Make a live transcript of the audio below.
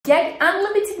Get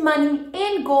unlimited money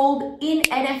and gold in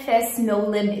NFS No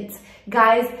Limits.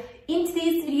 Guys, in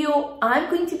today's video, I'm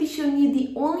going to be showing you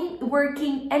the only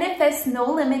working NFS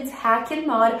No Limits hack and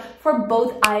mod for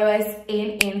both iOS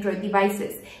and Android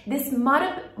devices. This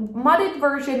modded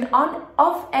version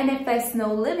of NFS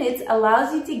No Limits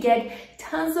allows you to get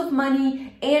tons of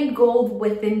money and gold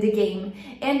within the game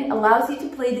and allows you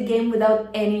to play the game without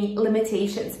any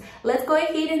limitations. Let's go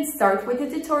ahead and start with the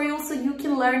tutorial so you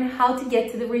can learn how to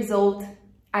get to the result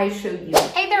I showed you.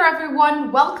 Hey there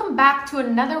everyone, welcome back to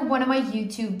another one of my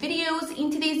YouTube videos.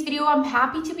 In today's video, I'm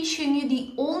happy to be showing you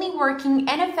the only working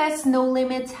NFS No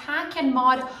Limits hack and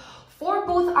mod for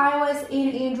both iOS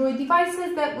and Android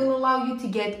devices that will allow you to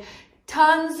get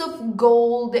tons of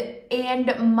gold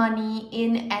and money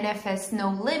in NFS No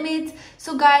Limits.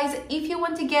 So guys, if you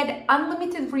want to get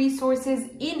unlimited resources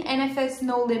in NFS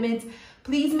No Limits,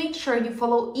 please make sure you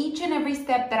follow each and every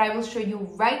step that I will show you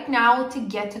right now to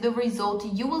get to the result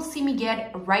you will see me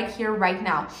get right here, right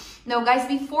now. Now guys,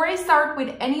 before I start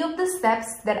with any of the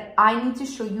steps that I need to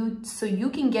show you so you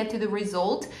can get to the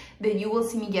result that you will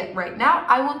see me get right now,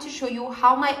 I want to show you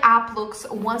how my app looks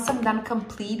once I'm done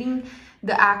completing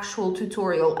the actual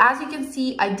tutorial. As you can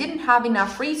see, I didn't have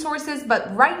enough resources,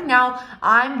 but right now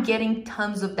I'm getting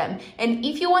tons of them. And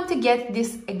if you want to get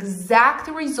this exact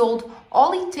result,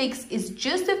 all it takes is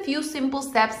just a few simple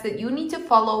steps that you need to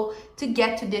follow to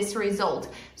get to this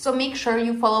result. So make sure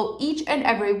you follow each and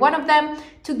every one of them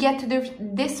to get to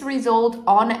this result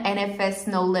on NFS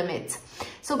No Limits.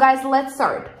 So guys, let's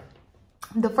start.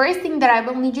 The first thing that I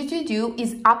will need you to do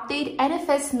is update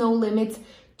NFS No Limits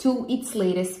to its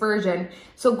latest version.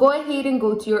 So go ahead and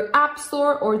go to your App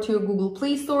Store or to your Google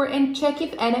Play Store and check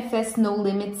if NFS No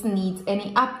Limits needs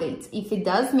any updates. If it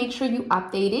does, make sure you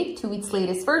update it to its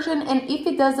latest version, and if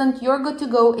it doesn't, you're good to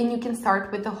go and you can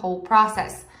start with the whole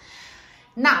process.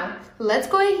 Now, let's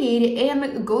go ahead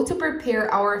and go to prepare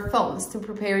our phones. To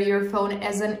prepare your phone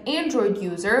as an Android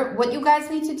user, what you guys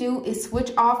need to do is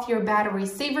switch off your battery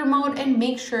saver mode and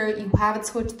make sure you have it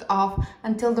switched off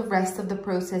until the rest of the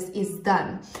process is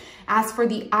done. As for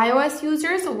the iOS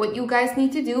users, what you guys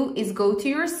need to do is go to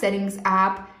your settings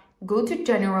app, go to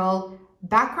general,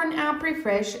 background app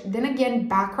refresh, then again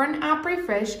background app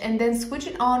refresh, and then switch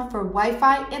it on for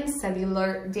Wi-Fi and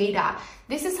cellular data.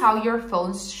 This is how your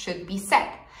phones should be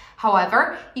set.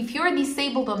 However, if you're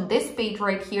disabled on this page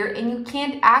right here and you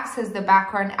can't access the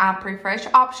background app refresh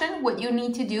option, what you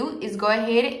need to do is go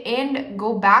ahead and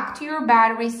go back to your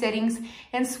battery settings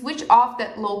and switch off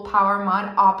that low power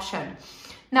mod option.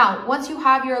 Now, once you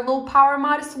have your low power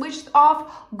mod switched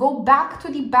off, go back to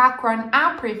the background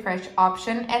app refresh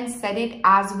option and set it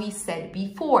as we said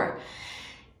before.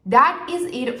 That is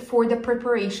it for the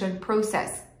preparation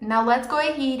process. Now let's go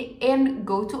ahead and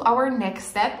go to our next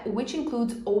step, which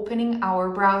includes opening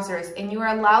our browsers, and you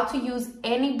are allowed to use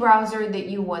any browser that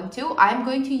you want to. I'm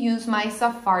going to use my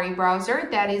Safari browser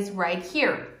that is right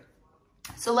here.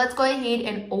 So let's go ahead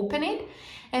and open it.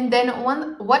 And then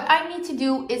what I need to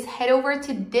do is head over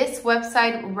to this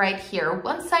website right here.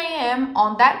 Once I am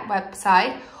on that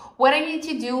website, what I need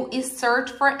to do is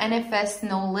search for NFS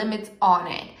No Limits on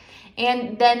it.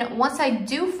 And then once I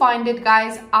do find it,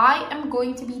 guys, I am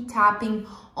going to be tapping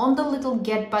on the little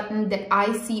get button that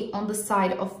I see on the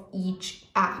side of each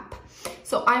app.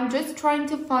 So I'm just trying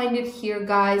to find it here,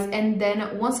 guys, and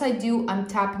then once I do, I'm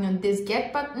tapping on this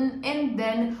get button, and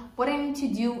then what I need to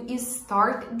do is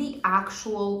start the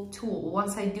actual tool.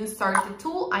 Once I do start the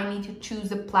tool, I need to choose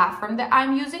the platform that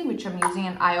I'm using, which I'm using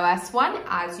an iOS one,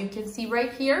 as you can see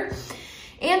right here.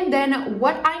 And then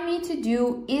what I need to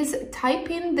do is type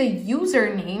in the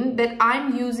username that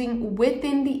I'm using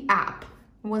within the app.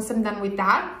 Once I'm done with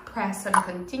that, press on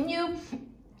continue.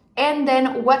 And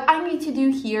then what I need to do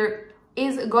here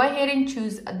is go ahead and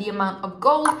choose the amount of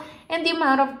gold and the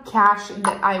amount of cash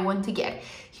that I want to get.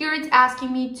 Here it's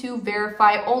asking me to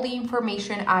verify all the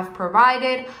information I've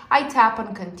provided. I tap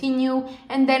on continue,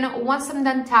 and then once I'm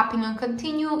done tapping on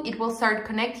continue, it will start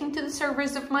connecting to the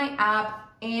servers of my app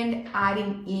and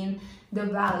adding in the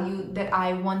value that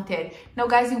I wanted. Now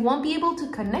guys, you won't be able to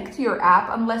connect to your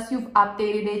app unless you've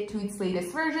updated it to its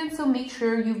latest version, so make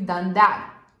sure you've done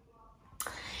that.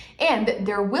 And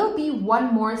there will be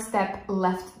one more step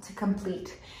left to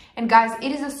complete. And guys,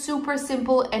 it is a super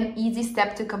simple and easy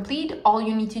step to complete. All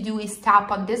you need to do is tap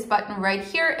on this button right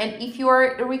here. And if you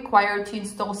are required to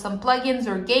install some plugins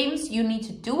or games, you need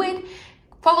to do it.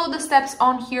 Follow the steps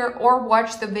on here or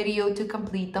watch the video to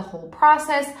complete the whole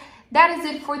process. That is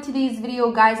it for today's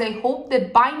video, guys. I hope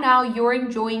that by now you're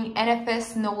enjoying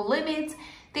NFS No Limits.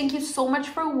 Thank you so much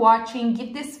for watching.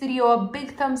 Give this video a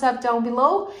big thumbs up down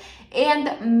below.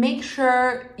 and make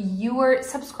sure you are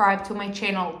subscribed to my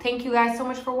channel. Thank you guys so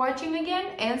much for watching again,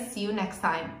 and see you next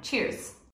time. Cheers.